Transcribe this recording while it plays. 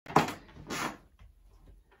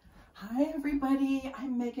Hi everybody,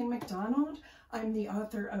 I'm Megan McDonald. I'm the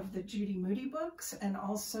author of the Judy Moody books and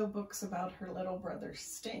also books about her little brother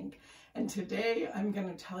Stink. And today I'm going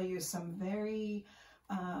to tell you some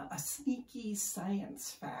a sneaky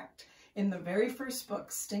science fact. In the very first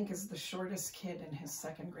book, Stink is the shortest kid in his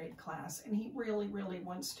second grade class, and he really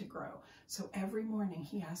wants to grow. So every morning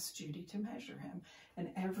he asks Judy to measure him, and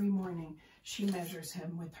every morning she measures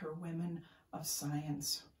him with her Women of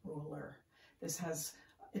Science ruler.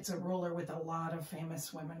 It's a ruler with a lot of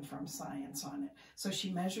famous women from science on it. So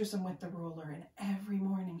she measures him with the ruler, and every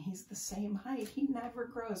morning he's the same height. He never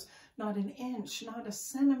grows, not an inch, not a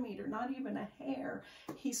centimeter, not even a hair.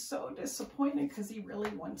 He's so disappointed because he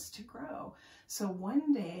really wants to grow. So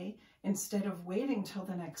one day, instead of waiting till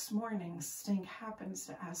the next morning, Stink happens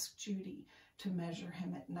to ask Judy to measure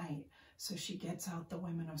him at night. So she gets out the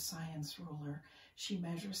Women of Science ruler. She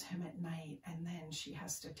measures him at night, and then she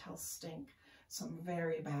has to tell Stink some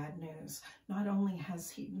very bad news. Not only has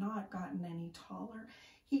he not gotten any taller,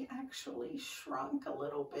 he actually shrunk a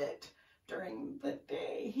little bit during the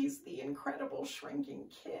day. He's the incredible shrinking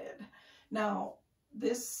kid. Now,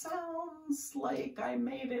 this sounds like I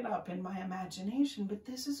made it up in my imagination, but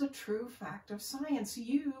this is a true fact of science.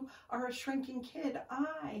 You are a shrinking kid.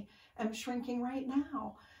 I am shrinking right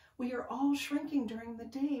now. We are all shrinking during the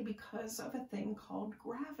day because of a thing called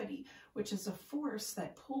gravity, which is a force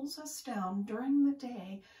that pulls us down during the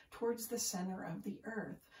day towards the center of the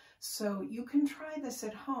earth. So you can try this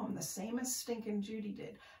at home, the same as Stink and Judy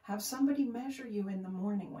did. Have somebody measure you in the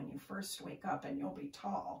morning when you first wake up and you'll be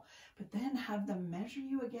tall, but then have them measure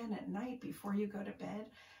you again at night before you go to bed,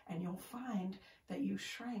 and you'll find that you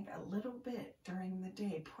shrank a little bit during the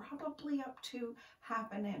day, probably up to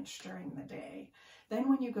 ½ an inch during the day. Then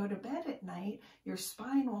when you go to bed at night, your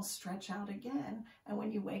spine will stretch out again, and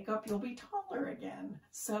when you wake up, you'll be taller again.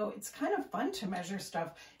 So it's kind of fun to measure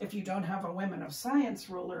stuff. If you don't have a Women of Science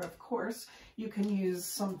ruler, of course, you can use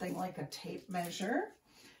something like a tape measure.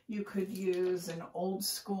 You could use an old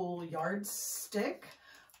school yardstick,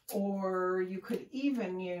 or you could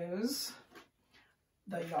even use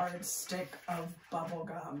the yardstick of bubble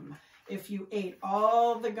gum. If you ate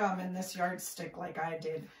all the gum in this yardstick like I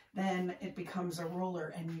did, then it becomes a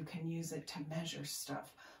ruler and you can use it to measure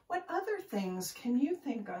stuff. What other things can you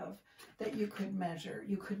think of that you could measure?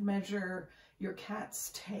 You could measure your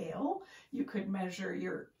cat's tail. You could measure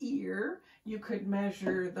your ear. You could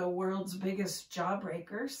measure the world's biggest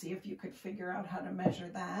jawbreaker. See if you could figure out how to measure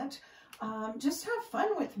that. Just have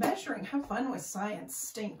fun with measuring. Have fun with science.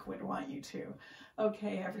 Stink would want you to.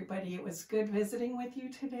 Okay, everybody, it was good visiting with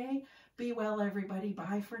you today. Be well, everybody.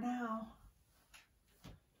 Bye for now.